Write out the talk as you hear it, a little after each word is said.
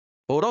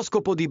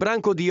Oroscopo di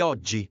Branko di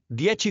oggi,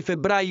 10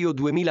 febbraio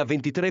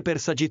 2023 per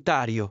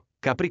Sagittario,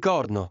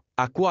 Capricorno,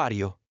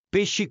 Acquario,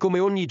 Pesci. Come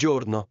ogni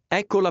giorno,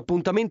 ecco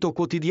l'appuntamento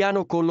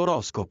quotidiano con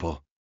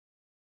l'oroscopo.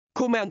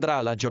 Come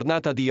andrà la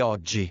giornata di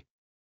oggi?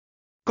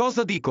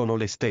 Cosa dicono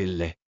le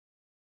stelle?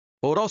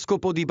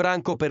 Oroscopo di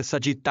Branko per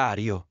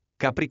Sagittario,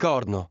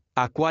 Capricorno,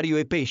 Acquario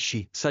e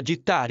Pesci.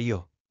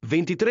 Sagittario,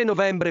 23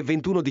 novembre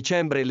 21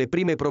 dicembre. Le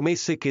prime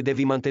promesse che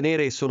devi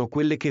mantenere sono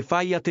quelle che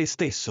fai a te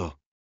stesso.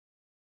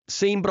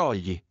 Se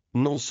imbrogli,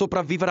 non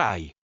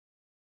sopravvivrai.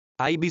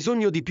 Hai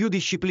bisogno di più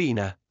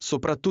disciplina,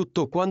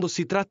 soprattutto quando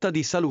si tratta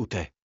di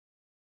salute.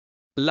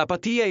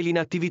 L'apatia e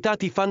l'inattività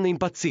ti fanno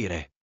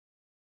impazzire.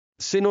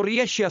 Se non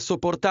riesci a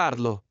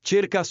sopportarlo,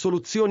 cerca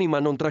soluzioni ma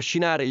non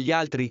trascinare gli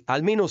altri,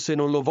 almeno se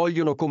non lo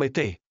vogliono come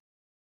te.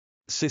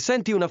 Se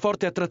senti una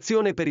forte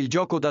attrazione per il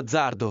gioco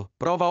d'azzardo,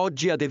 prova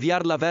oggi a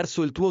deviarla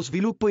verso il tuo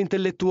sviluppo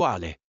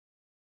intellettuale.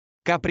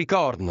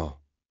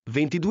 Capricorno,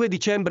 22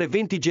 dicembre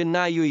 20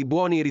 gennaio. I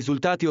buoni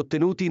risultati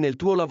ottenuti nel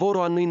tuo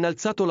lavoro hanno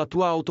innalzato la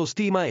tua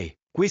autostima e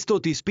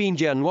questo ti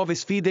spinge a nuove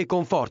sfide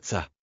con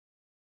forza.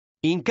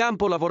 In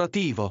campo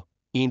lavorativo,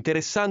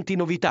 interessanti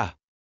novità.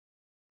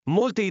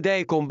 Molte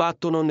idee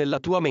combattono nella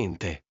tua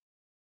mente.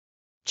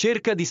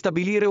 Cerca di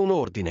stabilire un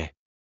ordine.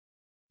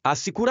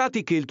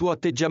 Assicurati che il tuo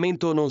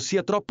atteggiamento non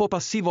sia troppo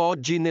passivo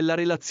oggi nella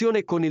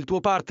relazione con il tuo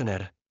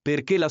partner,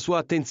 perché la sua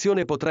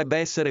attenzione potrebbe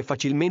essere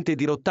facilmente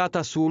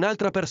dirottata su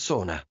un'altra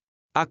persona.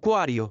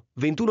 Acquario,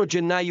 21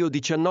 gennaio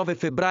 19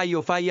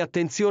 febbraio. Fai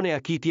attenzione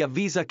a chi ti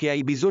avvisa che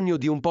hai bisogno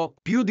di un po'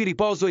 più di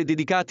riposo e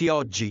dedicati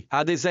oggi,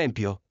 ad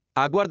esempio,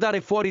 a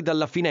guardare fuori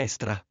dalla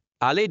finestra,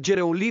 a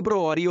leggere un libro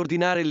o a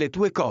riordinare le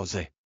tue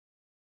cose.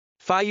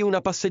 Fai una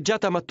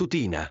passeggiata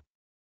mattutina.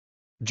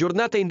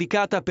 Giornata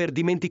indicata per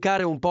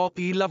dimenticare un po'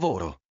 il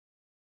lavoro.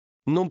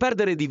 Non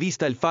perdere di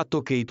vista il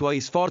fatto che i tuoi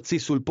sforzi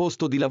sul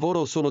posto di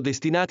lavoro sono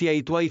destinati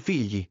ai tuoi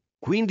figli,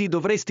 quindi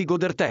dovresti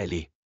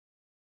goderteli.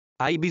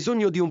 Hai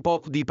bisogno di un po'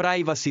 di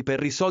privacy per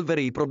risolvere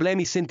i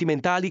problemi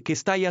sentimentali che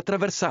stai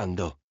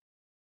attraversando.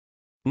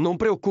 Non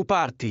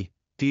preoccuparti,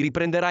 ti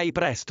riprenderai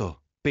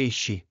presto,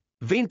 Pesci.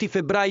 20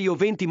 febbraio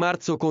 20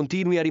 marzo.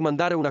 Continui a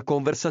rimandare una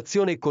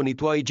conversazione con i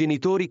tuoi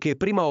genitori che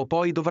prima o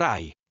poi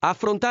dovrai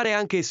affrontare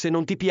anche se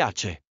non ti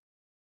piace.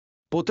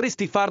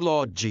 Potresti farlo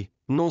oggi,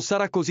 non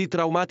sarà così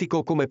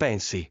traumatico come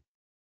pensi.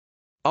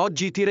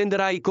 Oggi ti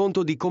renderai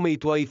conto di come i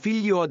tuoi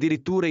figli o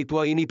addirittura i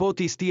tuoi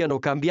nipoti stiano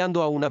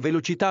cambiando a una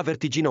velocità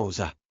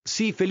vertiginosa.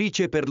 Sii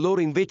felice per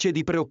loro invece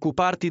di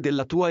preoccuparti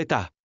della tua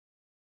età.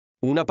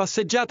 Una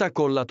passeggiata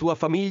con la tua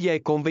famiglia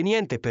è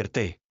conveniente per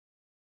te.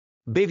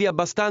 Bevi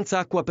abbastanza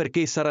acqua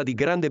perché sarà di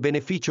grande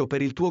beneficio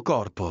per il tuo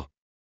corpo.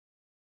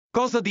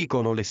 Cosa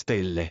dicono le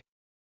stelle?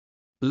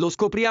 Lo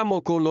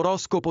scopriamo con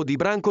l'oroscopo di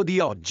Branko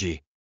di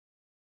oggi.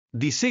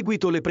 Di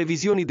seguito le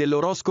previsioni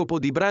dell'oroscopo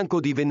di Branko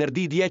di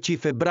venerdì 10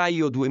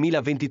 febbraio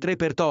 2023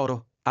 per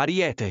Toro,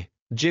 Ariete,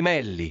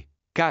 Gemelli,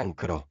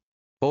 Cancro.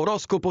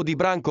 Oroscopo di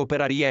Branko per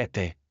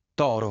Ariete,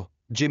 Toro,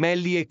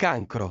 Gemelli e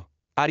Cancro.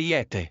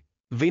 Ariete,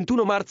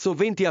 21 marzo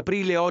 20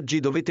 aprile. Oggi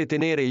dovete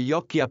tenere gli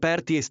occhi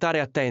aperti e stare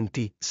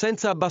attenti,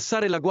 senza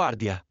abbassare la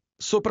guardia.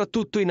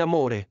 Soprattutto in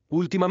amore,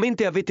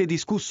 ultimamente avete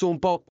discusso un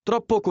po'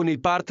 troppo con il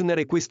partner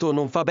e questo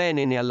non fa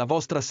bene né alla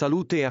vostra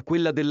salute e a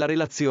quella della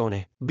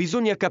relazione.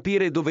 Bisogna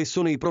capire dove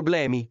sono i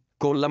problemi,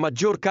 con la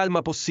maggior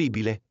calma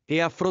possibile, e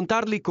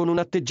affrontarli con un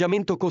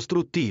atteggiamento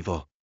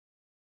costruttivo.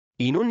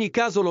 In ogni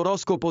caso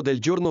l'oroscopo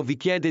del giorno vi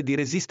chiede di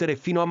resistere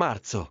fino a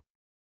marzo.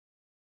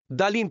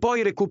 Da lì in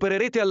poi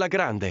recupererete alla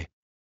grande.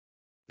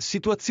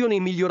 Situazione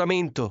in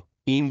miglioramento,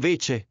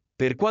 invece,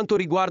 per quanto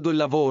riguarda il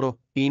lavoro,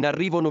 in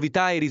arrivo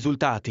novità e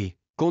risultati.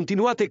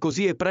 Continuate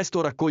così e presto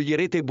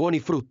raccoglierete buoni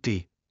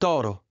frutti.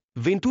 Toro,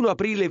 21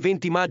 aprile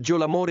 20 maggio.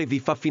 L'amore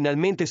vi fa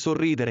finalmente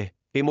sorridere,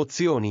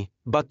 emozioni,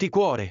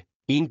 batticuore,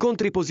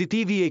 incontri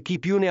positivi e chi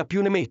più ne ha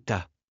più ne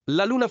metta.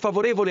 La luna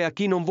favorevole a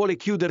chi non vuole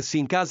chiudersi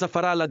in casa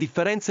farà la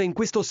differenza in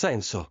questo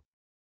senso.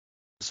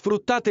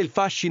 Sfruttate il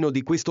fascino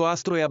di questo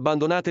astro e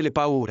abbandonate le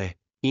paure.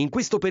 In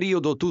questo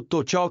periodo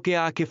tutto ciò che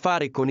ha a che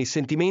fare con i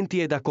sentimenti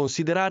è da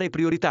considerare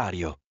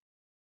prioritario.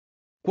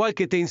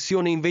 Qualche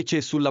tensione invece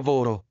sul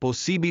lavoro,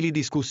 possibili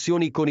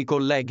discussioni con i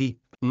colleghi,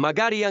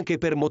 magari anche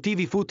per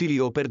motivi futili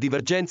o per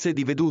divergenze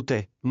di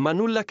vedute, ma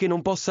nulla che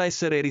non possa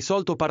essere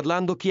risolto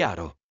parlando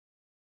chiaro.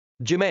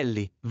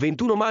 Gemelli,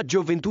 21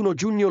 maggio 21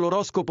 giugno.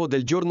 L'oroscopo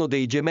del giorno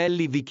dei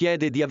Gemelli vi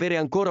chiede di avere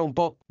ancora un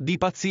po' di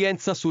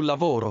pazienza sul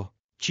lavoro.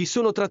 Ci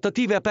sono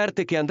trattative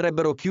aperte che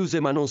andrebbero chiuse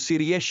ma non si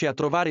riesce a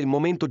trovare il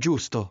momento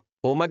giusto,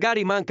 o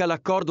magari manca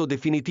l'accordo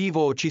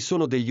definitivo o ci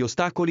sono degli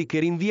ostacoli che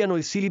rinviano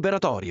il sì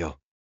liberatorio.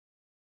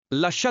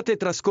 Lasciate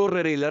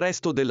trascorrere il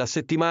resto della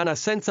settimana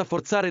senza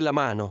forzare la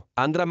mano,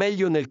 andrà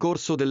meglio nel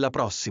corso della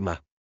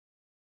prossima.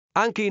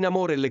 Anche in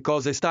amore le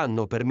cose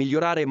stanno per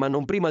migliorare ma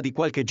non prima di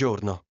qualche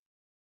giorno.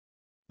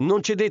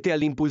 Non cedete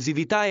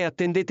all'impulsività e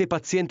attendete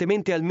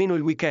pazientemente almeno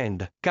il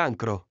weekend.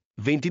 Cancro,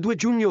 22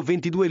 giugno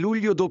 22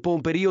 luglio. Dopo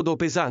un periodo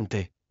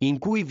pesante, in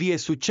cui vi è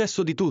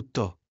successo di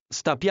tutto,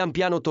 sta pian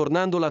piano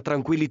tornando la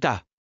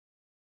tranquillità.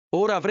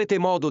 Ora avrete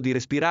modo di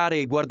respirare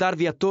e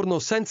guardarvi attorno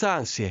senza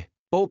ansie,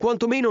 o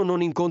quantomeno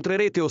non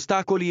incontrerete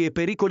ostacoli e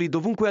pericoli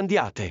dovunque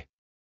andiate.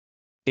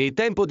 È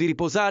tempo di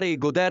riposare e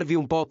godervi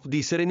un po'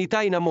 di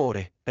serenità in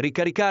amore,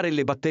 ricaricare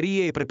le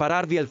batterie e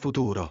prepararvi al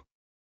futuro.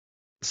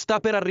 Sta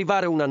per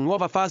arrivare una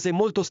nuova fase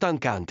molto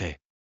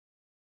stancante.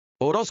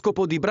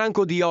 Oroscopo di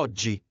Branko di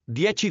oggi,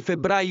 10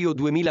 febbraio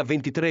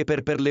 2023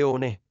 per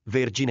Leone,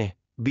 Vergine,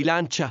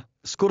 Bilancia,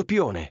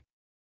 Scorpione.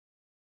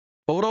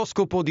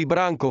 Oroscopo di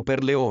Branko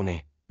per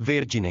Leone,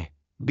 Vergine,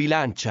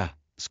 Bilancia,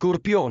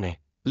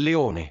 Scorpione,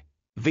 Leone.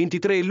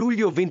 23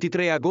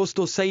 luglio-23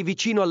 agosto sei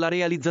vicino alla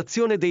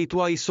realizzazione dei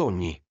tuoi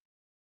sogni.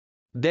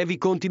 Devi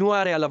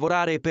continuare a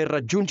lavorare per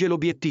raggiungere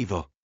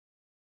l'obiettivo.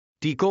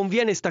 Ti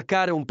conviene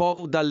staccare un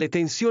po' dalle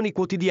tensioni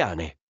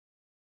quotidiane.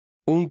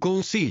 Un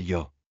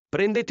consiglio: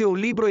 prendete un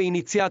libro e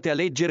iniziate a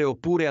leggere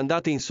oppure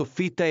andate in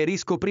soffitta e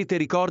riscoprite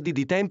ricordi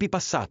di tempi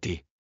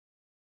passati.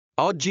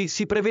 Oggi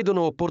si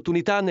prevedono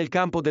opportunità nel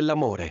campo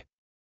dell'amore.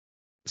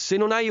 Se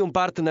non hai un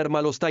partner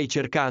ma lo stai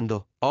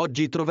cercando,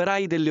 oggi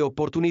troverai delle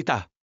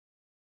opportunità.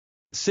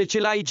 Se ce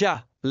l'hai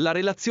già, la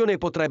relazione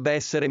potrebbe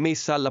essere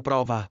messa alla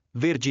prova.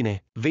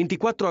 Vergine,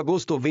 24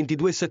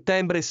 agosto-22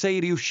 settembre sei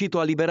riuscito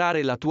a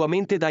liberare la tua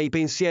mente dai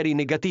pensieri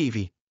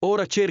negativi,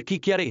 ora cerchi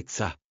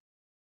chiarezza.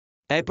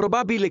 È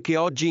probabile che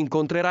oggi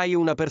incontrerai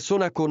una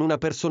persona con una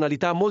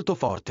personalità molto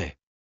forte.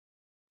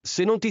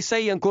 Se non ti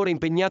sei ancora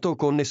impegnato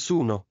con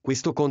nessuno,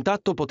 questo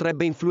contatto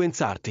potrebbe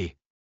influenzarti.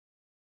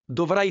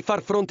 Dovrai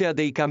far fronte a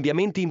dei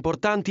cambiamenti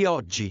importanti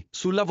oggi,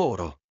 sul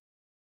lavoro.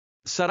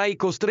 Sarai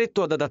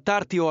costretto ad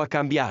adattarti o a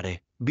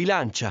cambiare.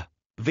 Bilancia,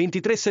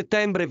 23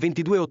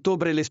 settembre-22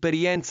 ottobre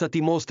l'esperienza ti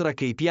mostra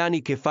che i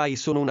piani che fai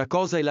sono una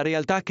cosa e la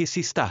realtà che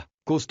si sta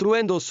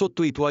costruendo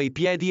sotto i tuoi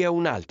piedi è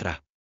un'altra.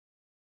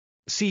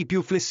 Sii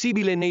più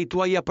flessibile nei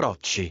tuoi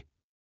approcci.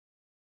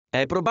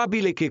 È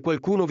probabile che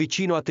qualcuno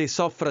vicino a te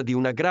soffra di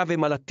una grave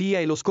malattia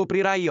e lo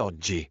scoprirai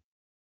oggi.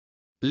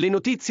 Le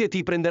notizie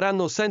ti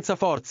prenderanno senza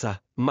forza,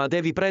 ma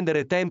devi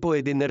prendere tempo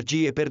ed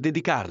energie per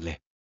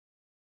dedicarle.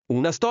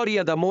 Una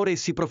storia d'amore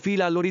si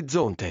profila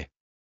all'orizzonte.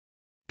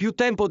 Più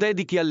tempo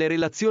dedichi alle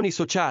relazioni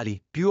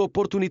sociali, più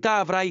opportunità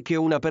avrai che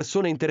una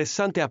persona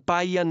interessante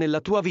appaia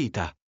nella tua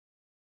vita.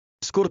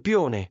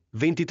 Scorpione,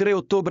 23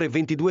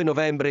 ottobre-22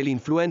 novembre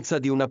l'influenza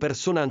di una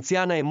persona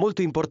anziana è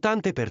molto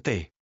importante per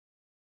te.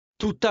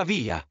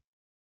 Tuttavia,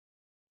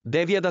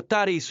 devi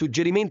adattare i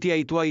suggerimenti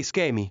ai tuoi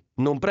schemi,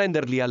 non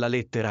prenderli alla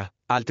lettera,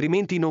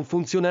 altrimenti non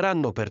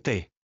funzioneranno per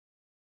te.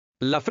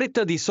 La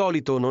fretta di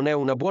solito non è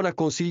una buona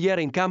consigliera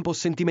in campo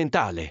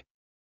sentimentale.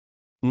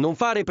 Non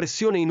fare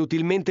pressione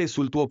inutilmente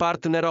sul tuo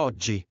partner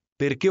oggi,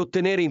 perché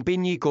ottenere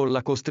impegni con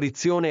la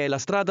costrizione è la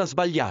strada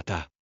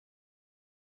sbagliata.